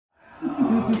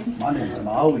My name's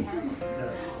MAUI.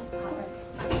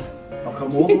 I've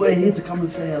come all the way here to come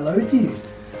and say hello to you.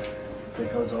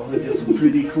 Because I've heard there's some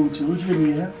pretty cool children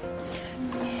here.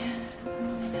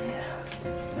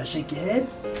 Can I shake your hand?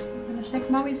 Can I shake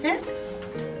Maui's hand?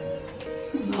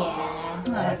 Yeah.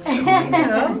 That's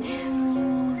cool.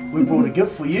 We brought a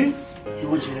gift for you. We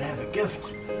want you to have a gift.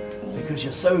 Because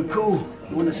you're so cool.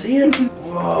 You want to see it?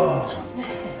 Whoa.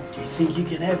 Do you think you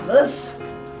can have this?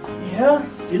 Yeah?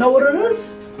 Do you know what it is?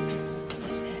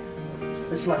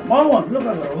 It's like my one. Look,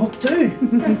 I've got a hook too.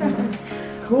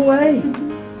 Cool, eh?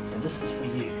 So this is for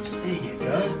you. There you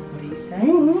go. What do you say?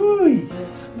 Woo-hoo.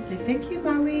 Say thank you,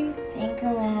 Maui. Thank you,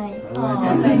 Maui.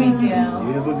 Oh, baby girl.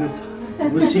 You have a good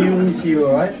time. We'll see you,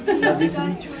 alright? Lovely to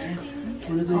meet you.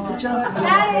 Want to do a good job?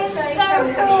 That is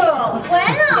so cool.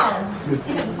 Wow.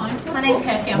 My name's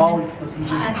Kirsty. Maui.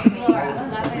 Nice to meet you.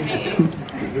 Lovely to meet you.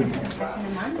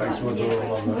 Thanks for the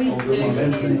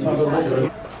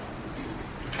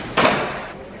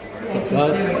What's up,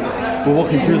 guys? We're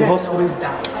walking through the hospital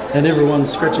and everyone's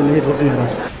scratching their head looking at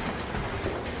us.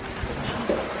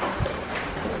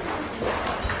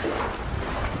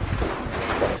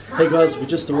 Hey guys, we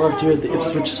just arrived here at the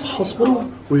Ipswich Hospital.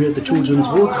 We're here at the children's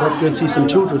wards, about to go and see some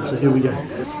children, so here we go.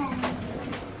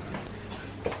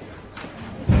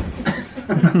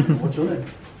 What's your name?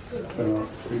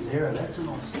 Zara, that's a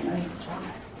nice name.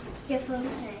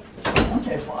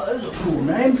 Okay, fine, those are cool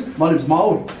names. My name's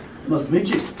Maui. Nice to meet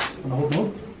you. Wanna hold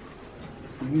on?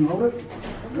 You can hold it.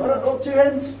 Got it, got 2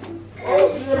 hands.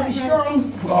 Oh, you gotta be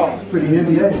strong. Oh, pretty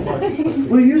heavy, eh?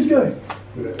 Where are you going?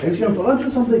 He's going for lunch or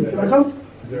something. Can I come?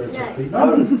 No.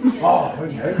 Oh,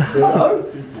 okay. No?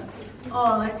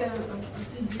 Oh, like a...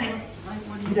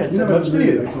 You don't say much, do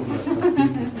you?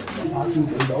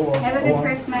 Have a good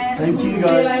Christmas. Same to you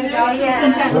guys.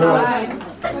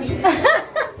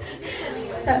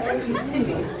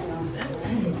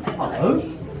 Hello,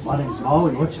 my name's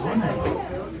Maui. What's your name?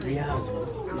 Riyadh.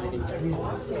 My name's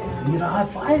Riyadh. You need a high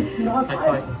five? You need a high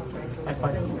five? High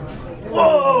five.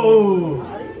 Whoa!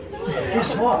 Guess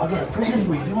what? I got a present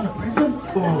for you. Do you want a present?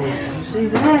 Oh, you see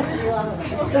that?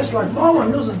 That's like my one.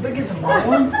 Yours is bigger than my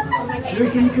one. You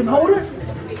reckon you can hold it?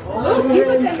 Oh, you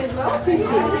got them as well, Chrissy.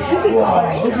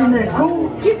 Wow, isn't that cool?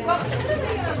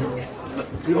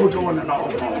 You all join and all,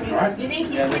 right? You think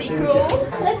he's pretty cool?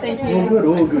 Thank you.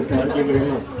 All good, guys. Thank you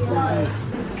very much.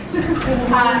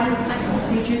 Hi, nice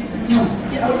to meet you.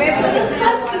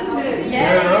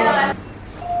 Yeah.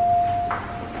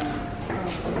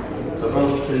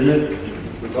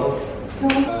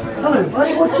 Hello,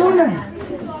 buddy. What's your name?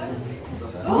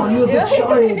 Oh, you're a bit shy,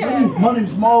 buddy. My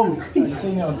name's Maui. You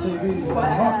seen it on TV?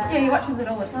 Yeah, he watches it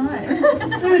all the time.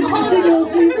 Did you see me on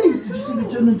TV? Did you see me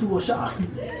turn into a shark?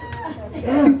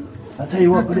 Yeah. I'll tell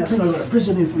you what, buddy, I think I've got a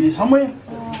present here for you somewhere.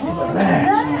 Look at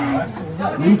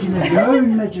that. You can have your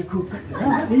own magical cookie.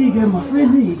 There you go, my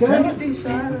friend. There you go. Too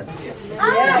shy.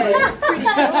 It's pretty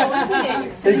cool, isn't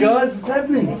it? Hey guys, what's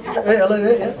happening? Hey, hello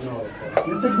there. Yeah.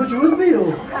 You want to take a picture with me or?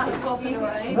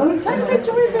 No, take a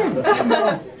picture with me.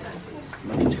 I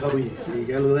need to cover you. There you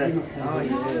go, look at that. Oh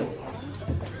yeah.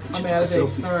 I'm out of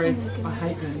it. Sorry. I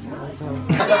hate them.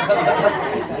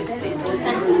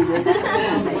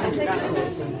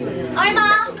 Hi,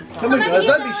 Mum. Come on, guys,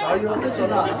 don't be shy. You want this or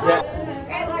not? Yeah.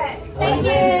 Great work. Thank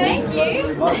you.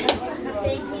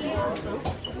 Thank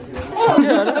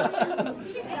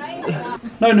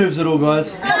you. No nerves at all,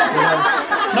 guys.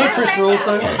 No pressure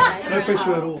also. No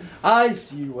pressure at all. I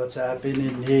see what's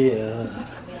happening here.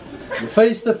 You're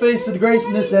face to face with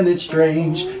greatness and it's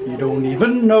strange. You don't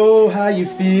even know how you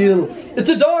feel. It's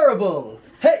adorable.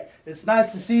 Hey, it's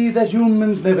nice to see that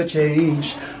humans never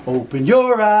change. Open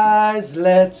your eyes,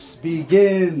 let's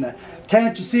begin.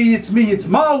 Can't you see it's me, it's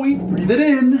Maui, breathe it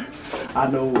in. I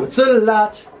know it's a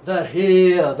lot, the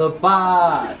here, the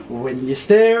by, when you're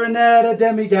staring at a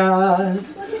demigod.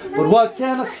 But what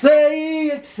can I say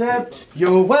except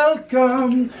you're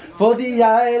welcome for the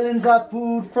islands I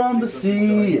pulled from the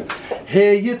sea.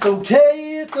 Hey, it's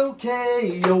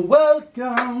okay, you're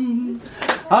welcome.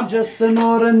 I'm just an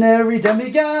ordinary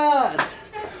demigod.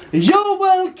 You're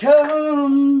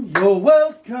welcome,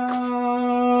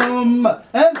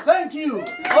 and thank you.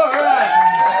 Alright.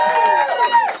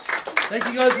 Thank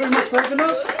you guys very much for having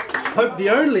us. Hope the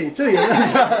only too.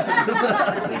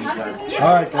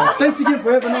 Alright guys, thanks again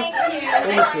for having us.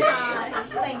 Thank you.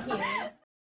 Thank you.